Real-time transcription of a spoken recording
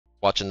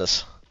Watching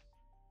this.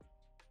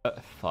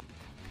 Fuck.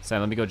 Sam,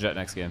 let me go Jett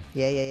next game.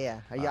 Yeah.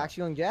 Are you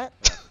actually going Jett?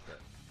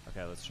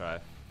 Okay, let's try.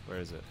 Where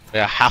is it?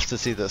 Yeah, I have to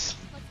see this.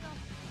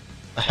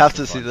 I have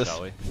to see this.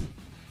 Shall we?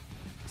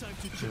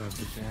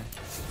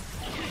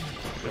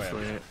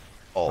 Wait.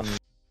 Oh, f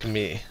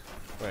me.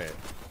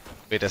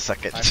 Wait a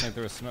second. I think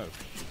there was smoke.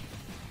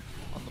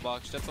 On the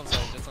box, Jett's on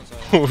side, Jett's on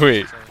side.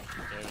 Wait.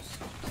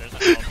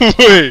 There's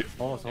Wait.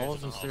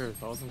 Halls and stairs,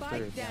 halls and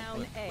stairs.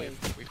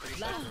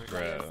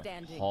 Bro.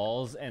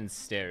 Halls and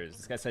stairs.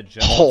 This guy said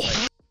Jett Oh. like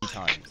 3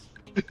 times.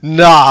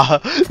 Nah,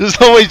 there's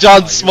no way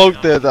John Oh,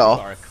 smoked there You though.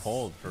 are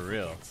cold for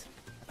real.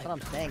 That's what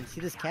I'm saying.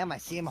 See this cam? I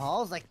see him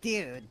halls like,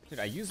 dude. Dude,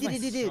 I used my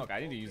Dude. smoke. I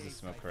need to use the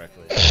smoke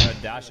correctly. I'm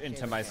gonna dash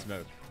into my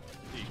smoke.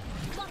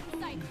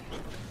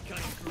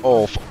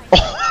 Oh,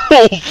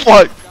 oh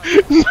fuck!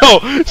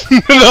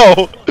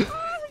 No,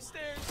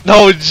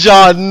 no,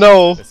 John,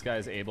 no. This guy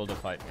is able to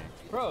fight me.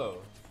 Bro,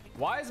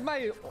 why is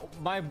my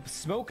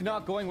smoke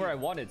not going where I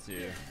want it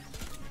to?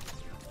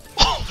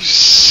 Oh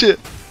shit!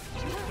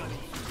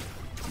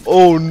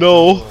 Oh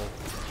no!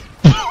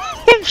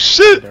 Oh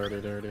shit!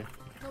 Dirty.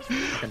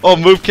 Oh,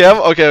 move cam.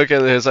 Okay.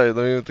 Sorry,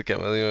 let me move the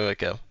cam. Let me move my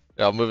cam.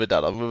 Yeah, I'll move it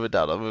down.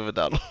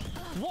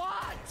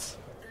 What?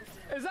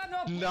 Is that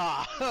not?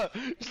 Nah,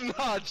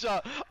 nah,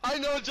 John. I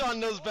know John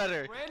knows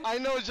better. I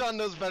know John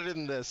knows better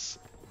than this.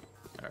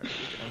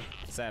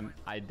 Sam,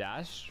 I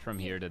dashed from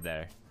here to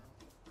there.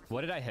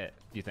 What did I hit?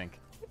 Do you think?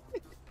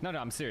 No,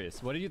 I'm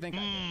serious. What do you think? I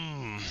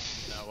hit?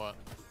 Now what?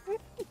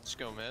 Just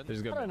go mid.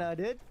 Just I go. don't know,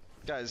 dude.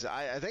 Guys,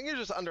 I think you're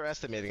just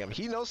underestimating him.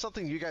 He knows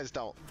something you guys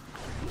don't.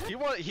 He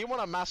won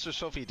a Master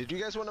Trophy. Did you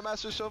guys win a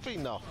Master Trophy?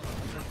 No.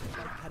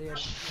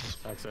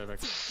 Backside.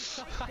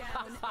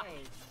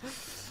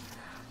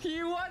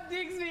 He what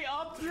digs me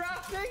up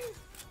drafting?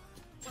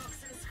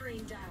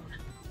 Screen down.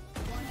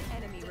 One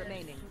enemy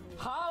remaining.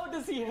 How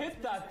does he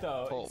hit that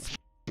though? Oh,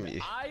 me.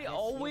 I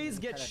always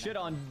get shit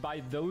on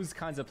by those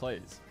kinds of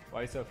plays. Why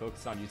are you so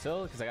focused on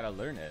util? Because I gotta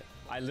learn it.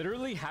 I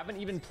literally haven't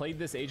even played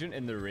this agent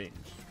in the range.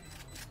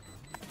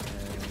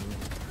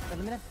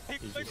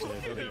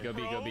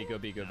 Go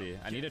B.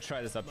 I need to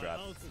try this up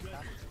draft.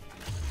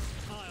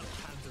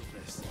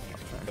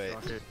 Wait.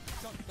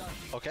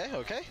 Okay.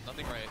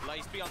 Nothing right.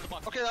 Lights be on the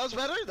box. Okay, that was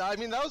better. I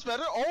mean, that was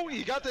better. Oh,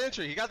 he got the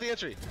entry.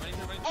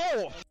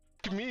 Oh,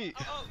 f me.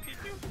 Oh,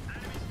 keep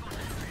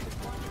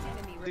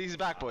you. He's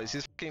back, boys.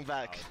 He's fucking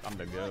back. I'm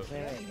the goat.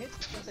 He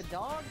hits the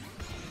dog.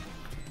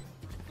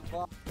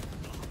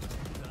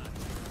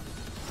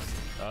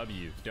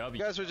 W. You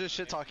guys were just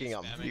shit talking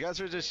him.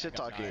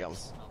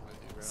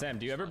 Sam,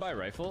 do you ever buy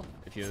rifle?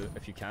 If you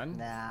can?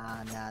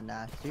 Nah.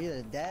 You're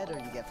either dead or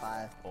you get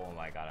 5. Oh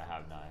my god, I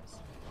have knives.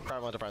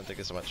 Prime, thank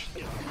you so much.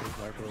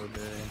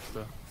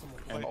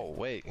 Oh,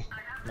 wait.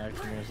 Knife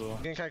for me as well.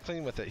 He's getting kind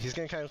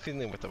of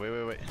clean with it.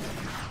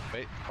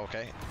 Wait,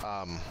 okay.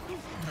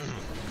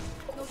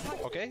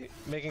 Okay,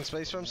 making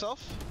space for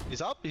himself.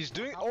 He's up. He's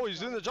doing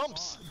the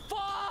jumps.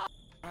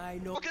 I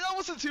know. Okay, that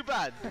wasn't too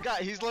bad.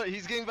 Guy, he's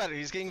getting better.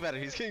 I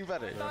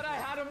thought I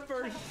had him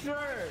for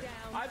sure.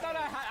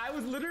 I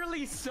was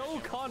literally so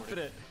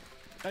confident.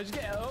 I just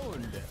get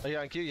owned. Are you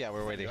on cue? Yeah,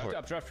 we're waiting for it.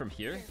 Updraft from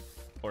here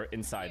or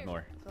inside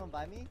more Someone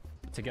by me?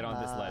 to get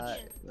on this ledge.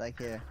 Like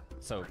here.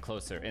 So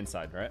closer,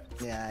 inside, right?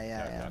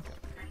 Yeah.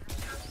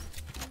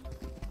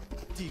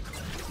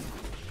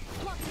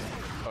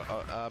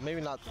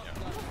 Maybe not.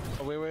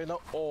 Oh, wait,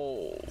 no.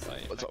 Oh,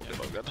 what's up?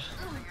 Good.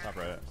 Top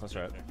right, close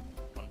right.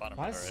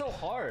 Why is it so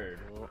hard?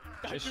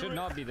 It should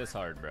not be this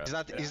hard, bro.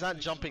 He's not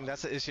jumping.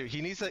 That's the issue.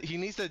 He needs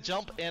to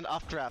jump and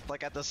updraft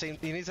like at the same.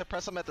 He needs to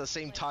press him at the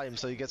same time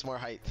so he gets more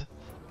height.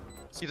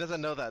 He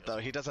doesn't know that though.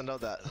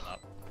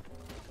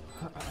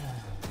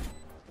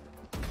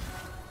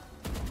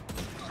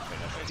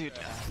 Dude,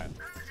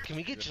 can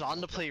we get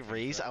John to play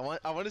Raze? I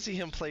want to see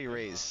him play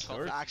Raze.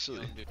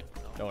 Actually.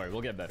 Don't worry,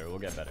 we'll get better.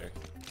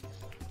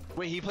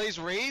 Wait, he plays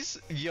Raze?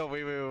 Yo,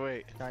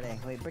 wait.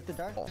 Starting. Wait, break the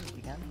dark.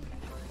 You can.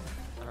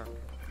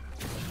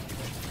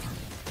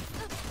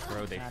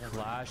 Bro, they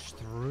flash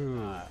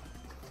through.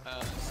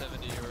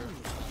 70 or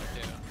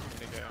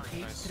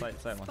yeah. Nice. Side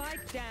one.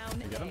 Spike down.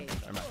 You get him?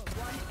 Or not?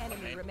 One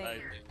enemy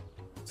remaining.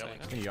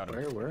 You got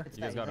him. Where?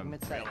 You guys got him.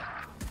 Mid-side.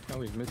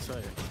 No, he's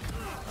mid-side.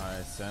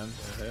 Alright, Sam.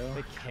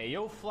 The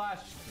KO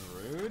flash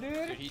through,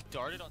 dude? Dude, he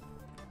darted on.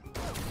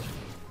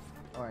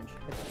 Orange.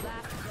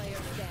 Last player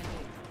standing.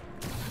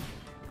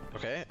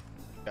 Okay.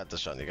 You got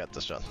this,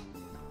 John.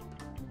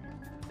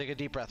 Take a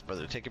deep breath,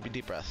 brother. Take a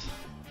deep breath.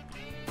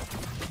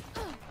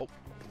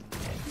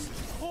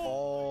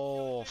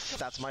 Oh,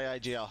 that's my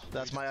IGL.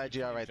 That's my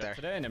IGL right there.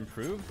 Today and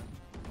improve?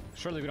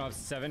 Surely we don't have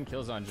 7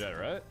 kills on Jett,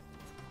 right?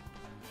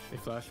 They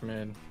flash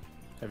mid.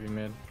 Heavy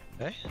mid.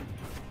 Hey?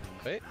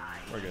 Wait.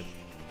 We're good.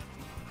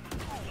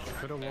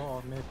 Put a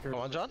wall mid. Come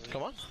on, John.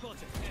 Come on.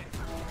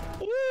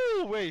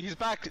 Ooh, wait. He's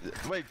back.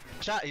 Wait,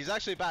 chat. He's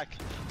actually back.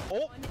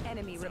 Oh. One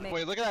enemy remaining.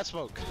 Wait, look at that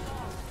smoke.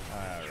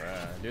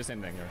 Alright. Do the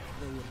same thing here.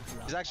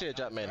 He's actually a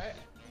Jett main.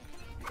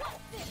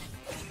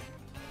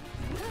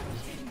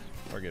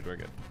 We're good.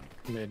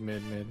 Mid.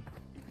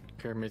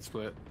 Pyramid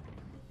split.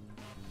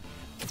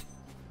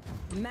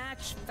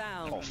 Match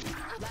found. Oh.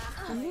 Last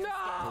player standing.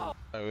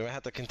 Alright, we might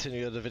have to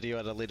continue the video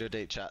at a later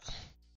date, chat.